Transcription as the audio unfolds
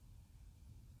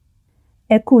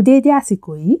Ẹ kú dédé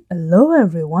àsìkò yìí. Hello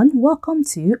everyone, welcome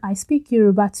to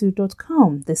ispeakyoruba2.com.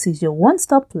 This is your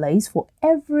one-stop place for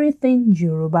everything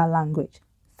Yoruba language.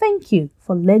 Thank you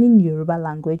for learning Yoruba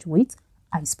language with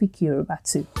I Speak Yoruba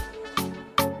 2.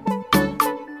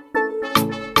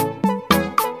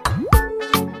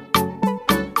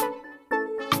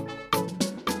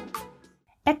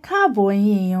 Ẹ káàbọ̀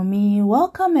ẹ̀yin èèyàn mi.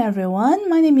 Welcome everyone.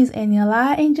 My name is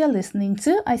Eniola and you're listening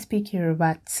to I Speak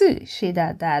Yoruba 2. Ṣé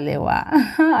dáadáa lẹ wà?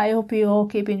 I hope you're all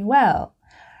keeping well.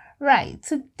 Right,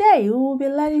 today we will be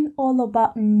learning all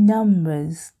about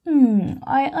numbers.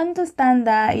 I understand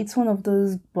that it's one of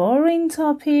those boring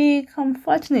topics.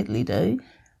 Unfortunately though,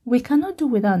 we cannot do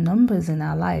without numbers in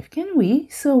our life, can we?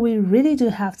 So we really do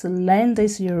have to learn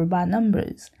these Yoruba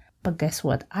numbers. But guess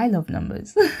what? I love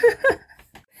numbers.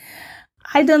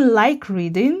 I don't like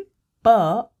reading,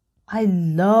 but I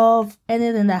love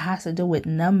anything that has to do with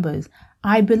numbers.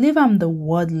 I believe I'm the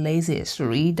world's laziest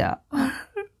reader.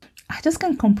 I just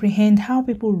can't comprehend how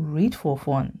people read for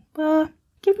fun. But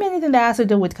give me anything that has to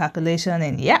do with calculation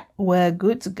and yeah, we're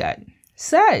good to go.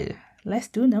 So, let's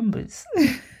do numbers.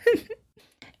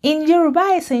 In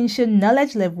Yoruba Essential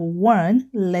Knowledge Level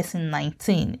 1, Lesson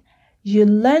 19, you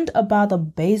learned about the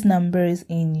base numbers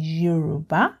in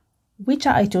Yoruba, which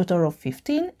are a total of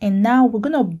 15, and now we're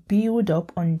going to build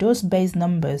up on those base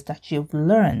numbers that you've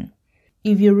learned.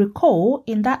 If you recall,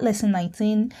 in that lesson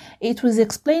 19, it was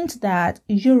explained that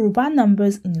Yoruba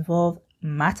numbers involve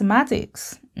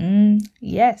mathematics.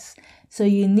 Yes, so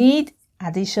you need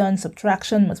addition,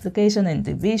 subtraction, multiplication, and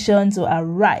division to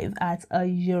arrive at a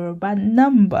Yoruba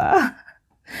number.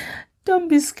 Don't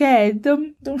be scared,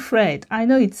 don't fret. I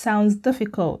know it sounds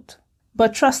difficult.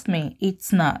 But trust me,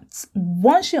 it's not.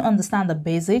 Once you understand the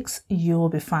basics, you will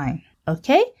be fine.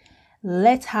 Okay?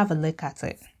 Let's have a look at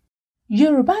it.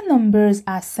 Yoruba numbers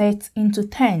are set into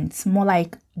tens, more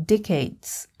like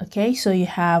decades. Okay? So you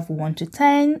have 1 to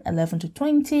 10, 11 to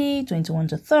 20, 21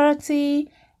 to 30,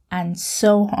 and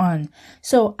so on.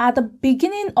 So at the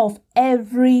beginning of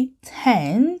every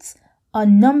tens, a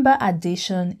number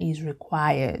addition is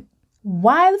required.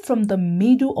 While from the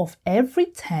middle of every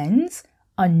tens,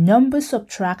 a number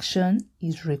subtraction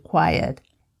is required.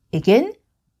 Again,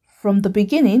 from the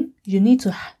beginning, you need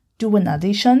to do an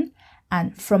addition,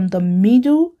 and from the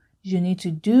middle, you need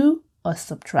to do a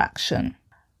subtraction.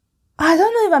 I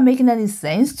don't know if I'm making any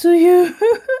sense to you.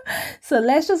 So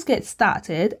let's just get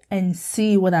started and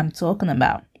see what I'm talking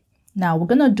about. Now, we're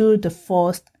going to do the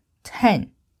first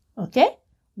 10. Okay?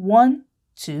 1,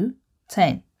 2,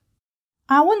 10.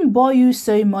 I won't bore you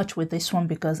so much with this one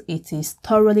because it is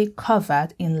thoroughly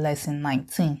covered in lesson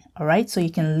 19. Alright, so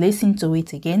you can listen to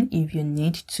it again if you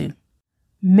need to.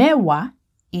 Mẹ́wàá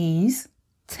is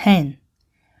 10.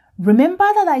 Remember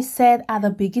that I said at the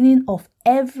beginning of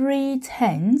every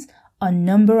tens, a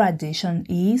number addition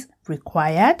is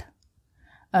required?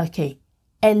 Okay,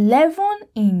 11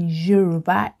 in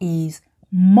Yoruba is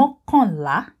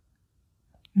mọ́kànlá.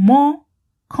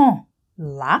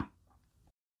 Mọ́kànlá.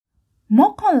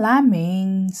 Mọ́kànlá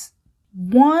means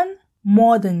 1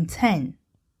 more than 10.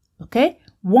 Okay?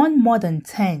 1 more than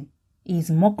 10 is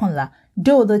mọ́kànlá.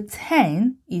 Though the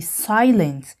 10 is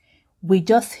silent, we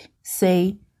just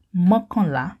say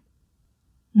mọ́kànlá.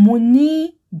 Mo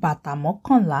ní bàtà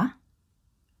mọ́kànlá.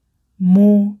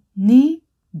 Mo ní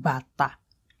bàtà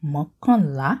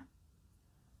mọ́kànlá.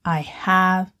 I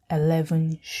have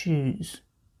 11 shoes.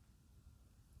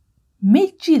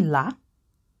 Méjìlá.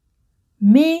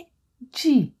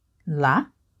 Méjìlá.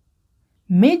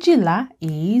 Méjìlá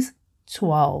is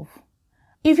 12.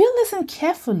 If you listen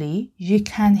carefully, you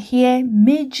can hear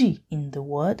méjì in the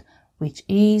word, which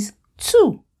is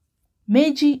 2.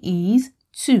 Méjì is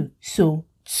 2. So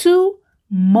 2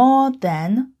 more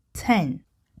than 10.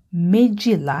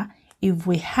 Méjìlá. If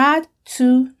we add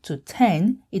 2 to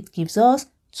 10, it gives us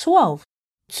 12.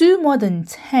 2 more than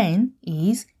 10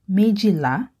 is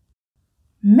méjìlá.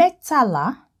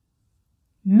 Mẹ́tàlá.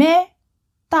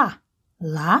 Mẹ́tàlá.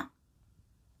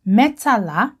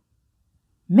 Mẹ́tàlá.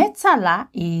 Mẹ́tàlá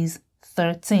is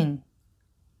 13.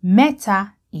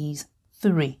 Mẹ́ta is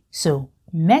 3. So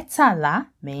mẹ́tàlá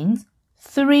means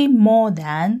 3 more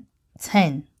than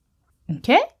 10.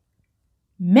 Okay?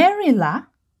 Mẹ́rìnlá.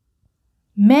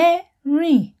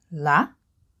 Mẹ́rìnlá.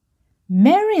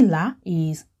 Mẹ́rìnlá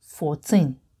is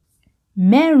 14.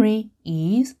 Mẹ́rin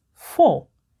is 4.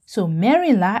 So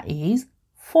mẹ́rìnlá is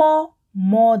 4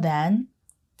 more than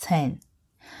 10.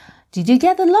 Did you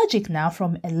get the logic now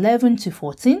from 11 to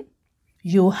 14?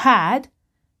 You had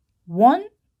 1,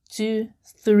 2,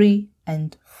 3,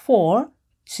 and 4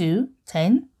 to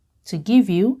 10 to give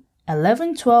you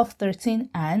 11, 12, 13,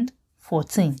 and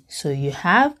 14. So you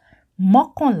have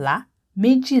mọ́kànlá,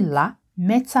 méjìlá,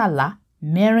 mẹ́tàlá,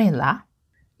 mẹ́rìnlá.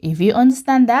 If you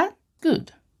understand that,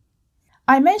 good.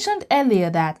 I mentioned earlier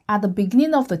that at the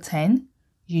beginning of the 10,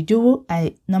 you do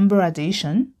a number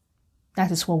addition.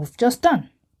 That is what we've just done.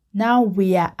 Now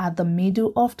we are at the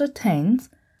middle of the 10s,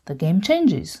 the game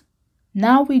changes.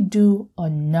 Now we do a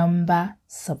number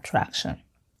subtraction.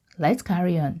 Let's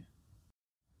carry on.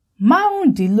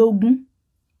 Márùndínlógún,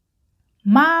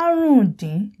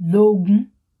 márùndínlógún,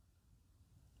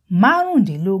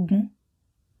 márùndínlógún.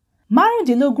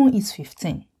 Márùndínlógún is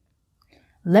 15.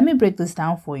 Let me break this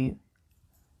down for you.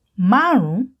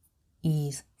 Márùn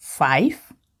is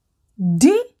 5.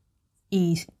 Dín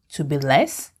is to be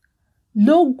less.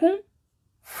 Lógún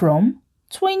from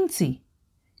 20.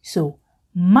 So,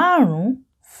 márùn,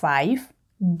 5.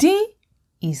 Dín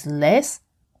is less.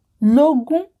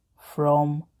 Lógún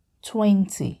from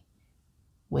 20,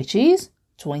 which is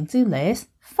 20 less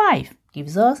 5,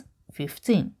 gives us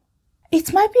 15.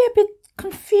 It might be a bit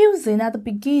confusing at the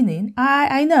beginning,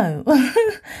 I know.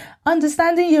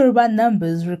 Understanding Yoruba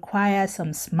numbers requires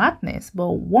some smartness, but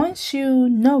once you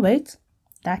know it,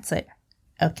 that's it.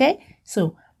 Okay?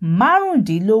 So,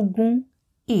 márùndínlógún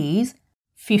is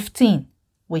 15,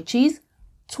 which is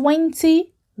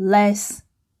 20 less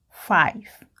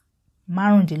 5.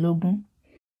 Márùndínlógún.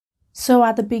 So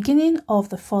at the beginning of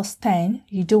the first 10,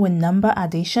 you do a number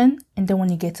addition, and then when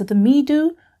you get to the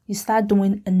middle, you start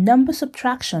doing a number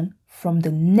subtraction from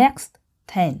the next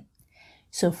 10.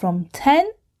 So from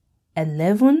 10,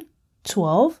 11,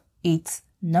 12, it's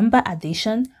number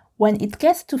addition. When it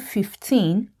gets to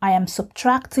 15, I am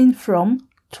subtracting from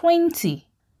 20.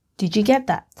 Did you get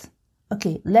that?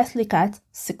 Okay, let's look at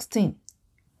 16.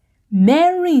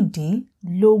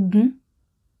 Mẹ́rìndínlógún.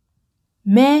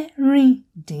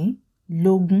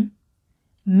 Mẹ́rìndínlógún.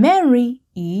 Mẹ́rin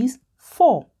is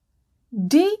 4.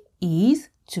 Dín is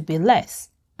to be less,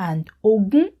 and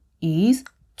ogún is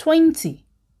 20.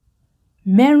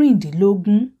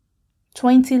 Mẹ́rìndínlógún,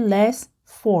 20 less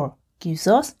 4 gives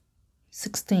us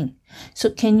 16. So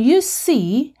can you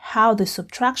see how the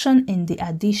subtraction and the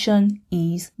addition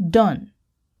is done?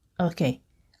 Okay,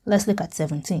 let's look at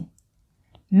 17.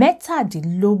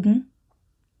 Mẹ́tàdínlógún.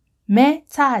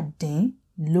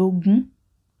 Mẹ́tàdínlógún.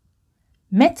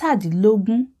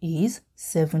 Mẹ́tàdínlógún is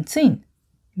 17.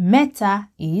 Mẹ́ta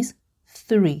is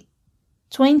 3.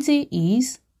 20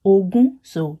 is ogún.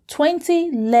 So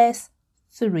 20 less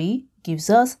 3 gives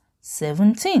us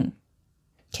 17.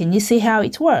 Can you see how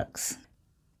it works?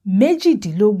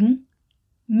 Méjìdínlógún.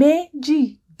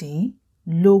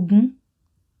 Méjìdínlógún.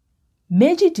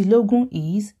 Méjìdínlógún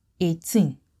is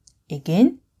 18.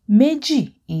 Again,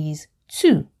 méjì is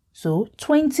 2. So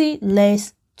 20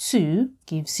 less 2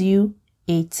 gives you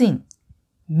 18.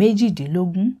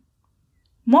 Méjìdínlógún.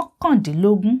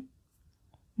 Mọ́kàndínlógún.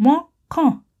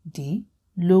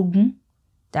 Mọ́kàndínlógún.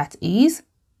 That is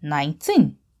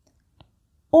 19.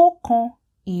 Ọ̀kan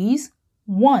is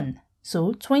 1.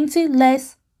 So 20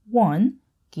 less 1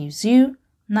 gives you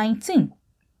 19.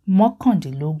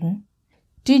 Mọ́kàndínlógún.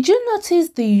 Did you notice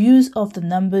the use of the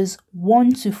numbers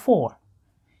 1 to 4?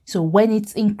 So when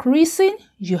it's increasing,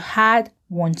 you add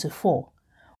 1 to 4.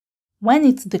 When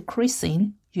it's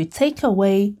decreasing, you take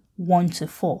away 1 to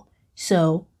 4.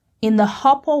 So in the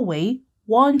upper way,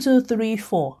 1, 2, 3,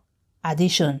 4.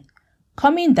 Addition.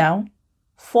 Coming down,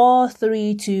 4,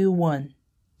 3, 2, 1.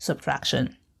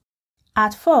 Subtraction.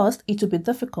 At first, it will be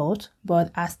difficult,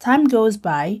 but as time goes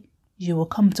by, you will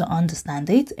come to understand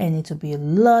it, and it will be a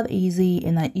lot easy,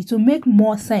 and it will make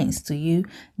more sense to you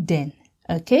then.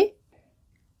 Okay?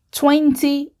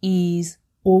 20 is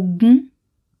ogún.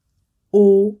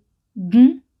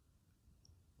 Ogún.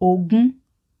 Ogún.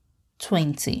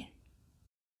 20.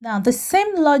 Now, the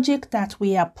same logic that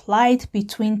we applied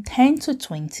between 10 to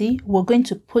 20, we're going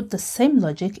to put the same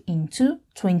logic into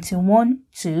 21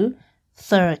 to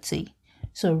 30.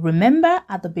 So remember,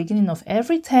 at the beginning of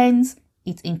every tens,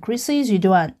 it increases, you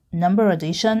do a number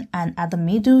addition, and at the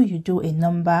middle, you do a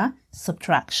number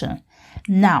subtraction.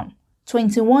 Now,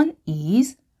 21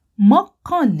 is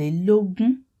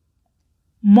mọ́kànlélógún.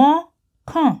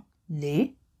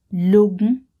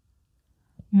 Mọ́kànlélógún.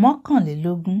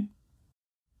 Mọ́kànlélógún.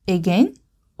 Again,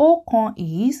 ọ̀kan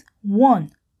is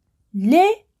 1.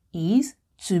 Lé is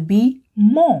to be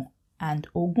more, and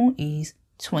ogún is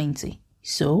 20.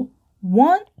 So,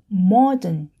 1 more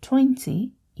than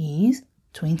 20 is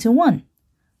 21.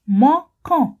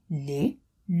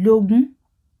 Mọ́kànlélógún.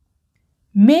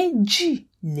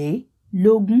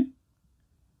 Méjìlélógún.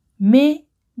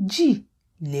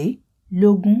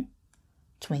 Méjìlélógún.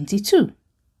 22.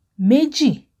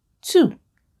 Méjì, 2.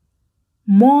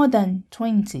 More than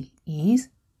 20 is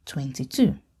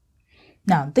 22.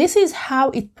 Now, this is how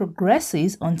it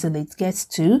progresses until it gets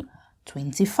to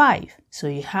 25. So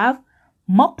you have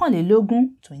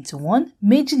mọ́kànlélógún, 21,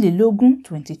 méjìlélógún,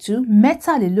 22,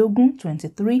 mẹ́tàlélógún,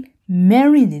 23,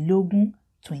 mẹ́rìnlélógún,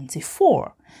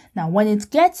 24. Now, when it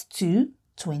gets to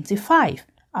 25,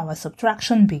 our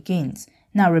subtraction begins.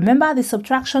 Now, remember the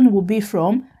subtraction will be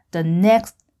from the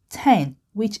next 10,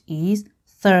 which is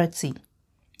 30.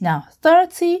 Now,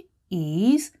 30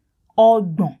 is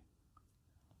ọgbọ̀n.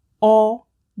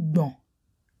 Ọgbọ̀n.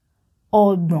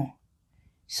 Ọgbọ̀n.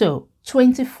 So,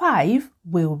 25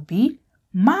 will be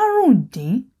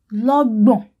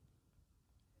márùndínlọ́gbọ̀n.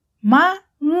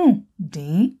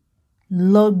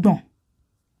 Márùndínlọ́gbọ̀n.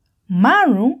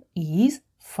 Márùn is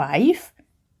 5.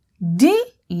 Dín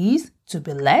is to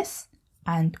be less.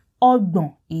 And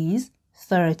ọgbọ̀n is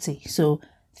 30. So,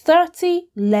 30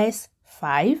 less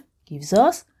 5 gives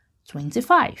us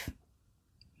 25.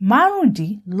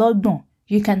 Márùndínlọ́gbọ̀n.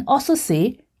 You can also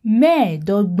say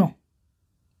mẹ́ẹ̀ẹ́dọ́gbọ̀n.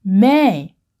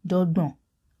 Mẹ́ẹ̀ẹ́dọ́gbọ̀n.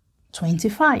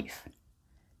 25.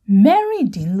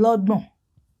 Mẹ́rìndínlọ́gbọ̀n.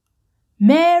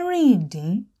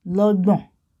 Mẹ́rìndínlọ́gbọ̀n.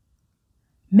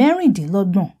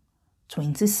 Mẹ́rìndínlọ́gbọ̀n.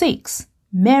 26.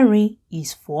 Mẹ́rin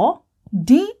is 4.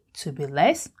 Dín to be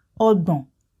less. Ọgbọ̀n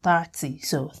 30.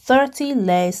 So 30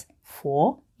 less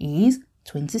 4 is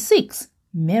 26.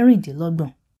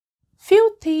 Mẹ́rìndínlọ́gbọ̀n.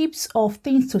 Few tips of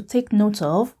things to take note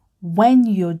of when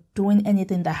you're doing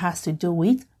anything that has to do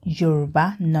with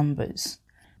Yoruba numbers.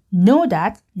 Know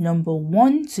that number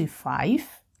 1 to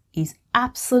 5 is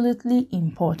absolutely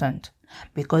important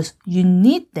because you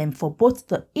need them for both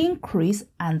the increase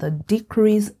and the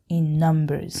decrease in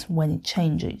numbers when it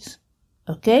changes.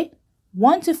 Okay?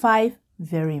 1 to 5,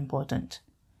 very important.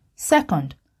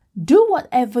 Second, do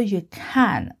whatever you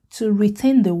can to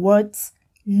retain the words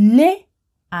le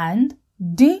and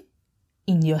di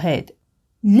in your head.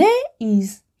 Le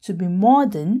is to be more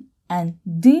than and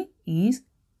di is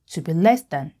to be less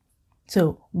than.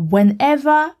 So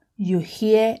whenever you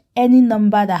hear any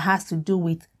number that has to do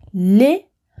with le,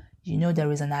 you know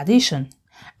there is an addition.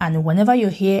 And whenever you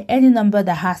hear any number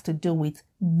that has to do with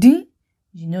di,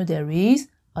 you know there is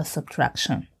a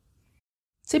subtraction.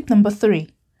 Tip number 3.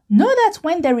 Know that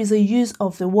when there is a use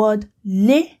of the word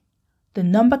le, the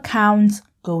number count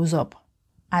goes up.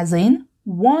 As in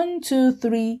 1, 2,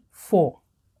 3, 4,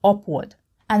 upward.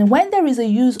 And when there is a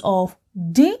use of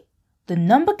di, the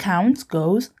number count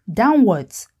goes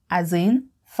downwards. As in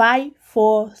 5,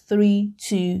 4, 3,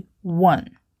 2,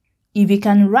 1. If you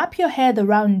can wrap your head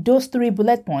around those 3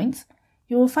 bullet points,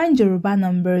 you will find Yoruba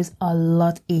numbers a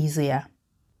lot easier.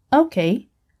 Okay,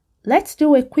 let's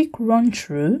do a quick run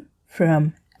through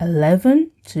from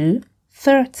 11 to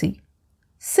 30.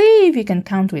 See if you can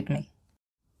count with me.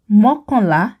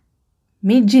 Mọ́kànlá,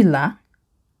 méjìlá,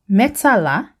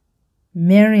 mẹ́tàlá,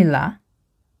 mẹ́rìnlá,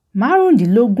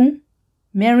 márùndínlógún,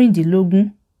 mẹ́rìndínlógún,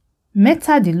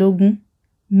 mẹ́tàdínlógún,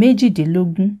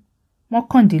 méjìdínlógún,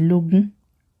 mọ́kàndínlógún,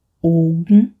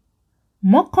 ogún,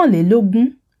 mọ́kànlélógún,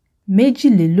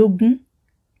 méjìlélógún,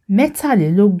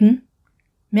 mẹ́tàlélógún,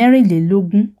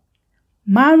 mẹ́rìnlélógún,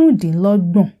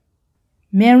 márùndínlọ́gbọ̀n,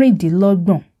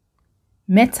 mẹ́rìndínlọ́gbọ̀n,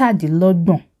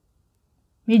 mẹ́tàdínlọ́gbọ̀n,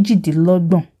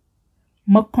 méjìdínlọ́gbọ̀n,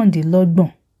 mọ́kàndínlọ́gbọ̀n,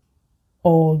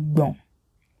 ọgbọ̀n.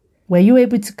 Were you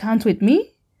able to count with me?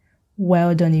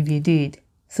 Well done if you did.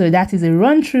 So that is a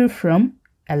run through from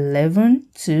 11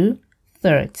 to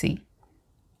 30.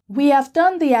 We have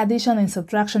done the addition and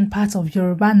subtraction part of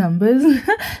Yoruba numbers.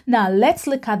 Now let's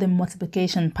look at the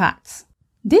multiplication parts.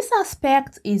 This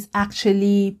aspect is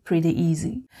actually pretty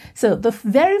easy. So the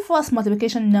very first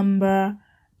multiplication number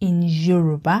in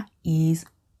Yoruba is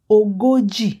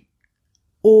ogójì.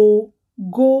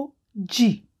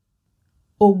 Ogójì.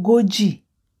 Ogójì.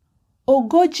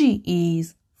 Ogójì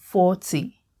is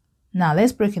 40. Now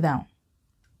let's break it down.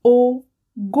 Ogójì.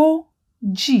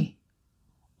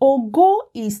 Ogo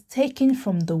is taken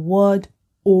from the word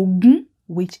ogun,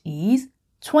 which is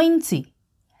 20.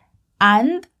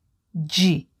 And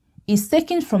G is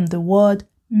taken from the word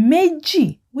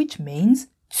méjì, which means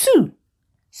 2.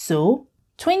 So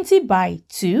 20 by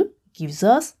 2 gives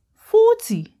us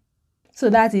 40. So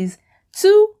that is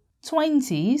 2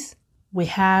 20s, we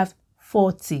have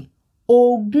 40.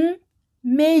 Ogún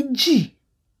méjì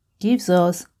gives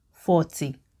us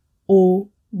 40.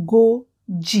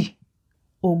 Ogójì.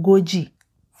 Ogójì,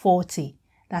 40.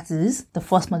 That is the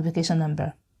first multiplication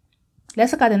number.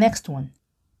 Let's look at the next one.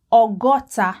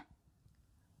 Ọgọ́ta.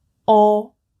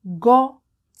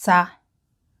 Ọgọ́ta.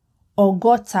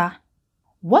 Ọgọ́ta.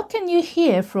 What can you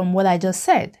hear from what I just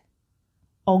said?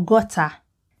 Ọgọ́ta.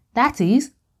 That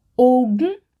is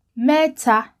ogún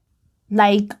mẹ́ta,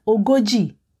 like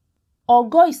ogójì.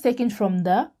 Ogo is taken from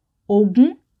the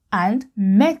Ogun, and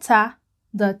meta,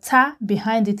 the ta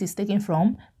behind it is taken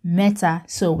from meta.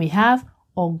 So we have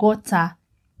Ogota.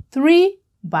 3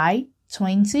 by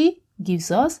 20 gives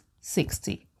us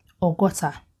 60.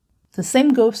 Ogota. The same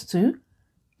goes to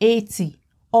 80.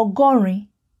 Ogorin.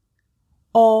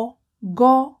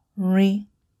 Ogorin.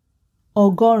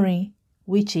 Ogorin,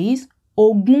 which is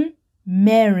Ogun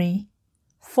Meri.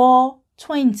 4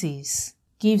 20s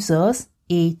gives us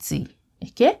 80.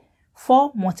 Okay?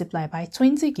 4 multiplied by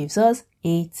 20 gives us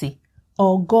 80.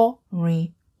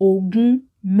 Ogorin, Ogun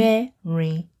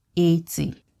Meri,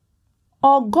 80.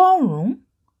 Ọgọ́rùn,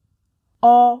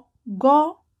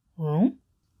 ọgọ́rùn,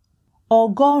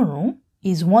 ọgọ́rùn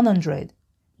is 100.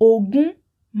 Ogún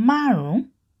márùn,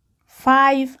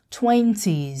 5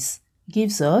 20s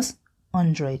gives us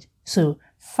 100. So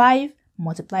 5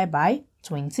 multiplied by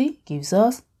 20 gives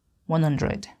us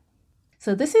 100.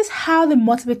 So this is how the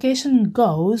multiplication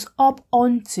goes up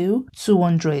onto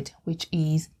 200, which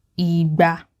is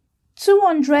igba.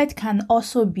 200 can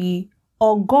also be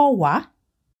ọgọ́wàá,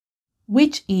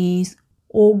 which is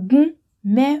Ogun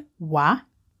Mewa,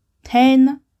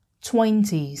 10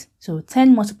 20s. So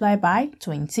 10 multiplied by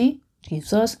 20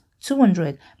 gives us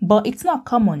 200. But it's not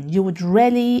common. You would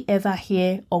rarely ever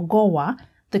hear Ogowa.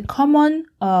 The common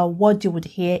word you would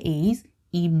hear is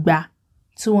Igba.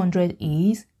 200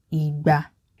 is Igba.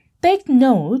 Take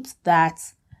note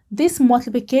that this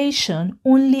multiplication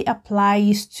only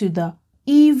applies to the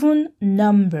even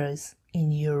numbers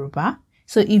in Yoruba.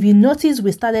 So if you notice,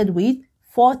 we started with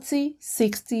 40,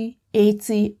 60,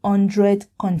 80, 100,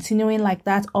 continuing like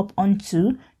that up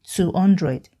onto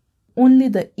 200. Only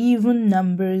the even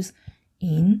numbers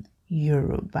in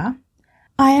Yoruba.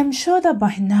 I am sure that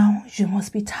by now you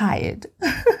must be tired.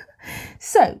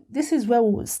 So this is where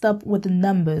we will stop with the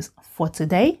numbers for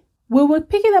today. We will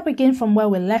pick it up again from where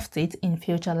we left it in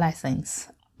future lessons.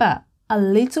 But a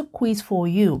little quiz for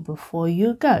you before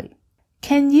you go.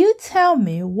 Can you tell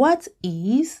me what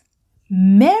is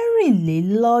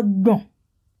mẹ́rìnlélọ́gbọ̀n?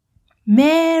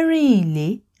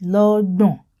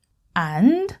 Mẹ́rìnlélọ́gbọ̀n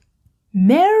and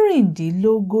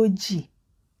mẹ́rìndínlógójì.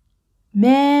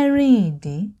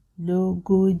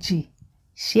 Mẹ́rìndínlógójì.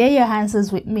 Share your answers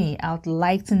with me. I would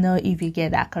like to know if you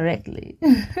get that correctly.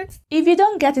 If you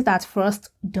don't get it at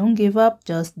first, don't give up.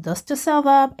 Just dust yourself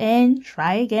up and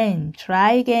try again.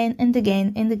 Try again and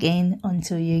again and again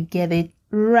until you get it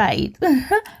right.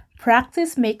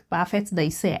 Practice makes perfect,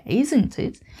 they say, isn't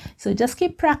it? So just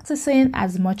keep practicing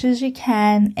as much as you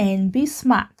can and be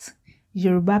smart.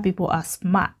 Yoruba people are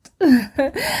smart.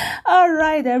 All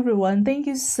right, everyone. Thank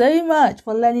you so much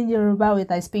for learning Yoruba with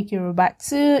I Speak Yoruba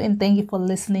too. And thank you for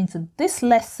listening to this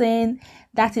lesson.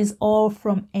 That is all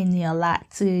from Eniola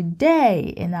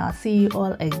today. And I'll see you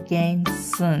all again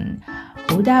soon.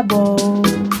 Ó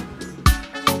dàbọ̀.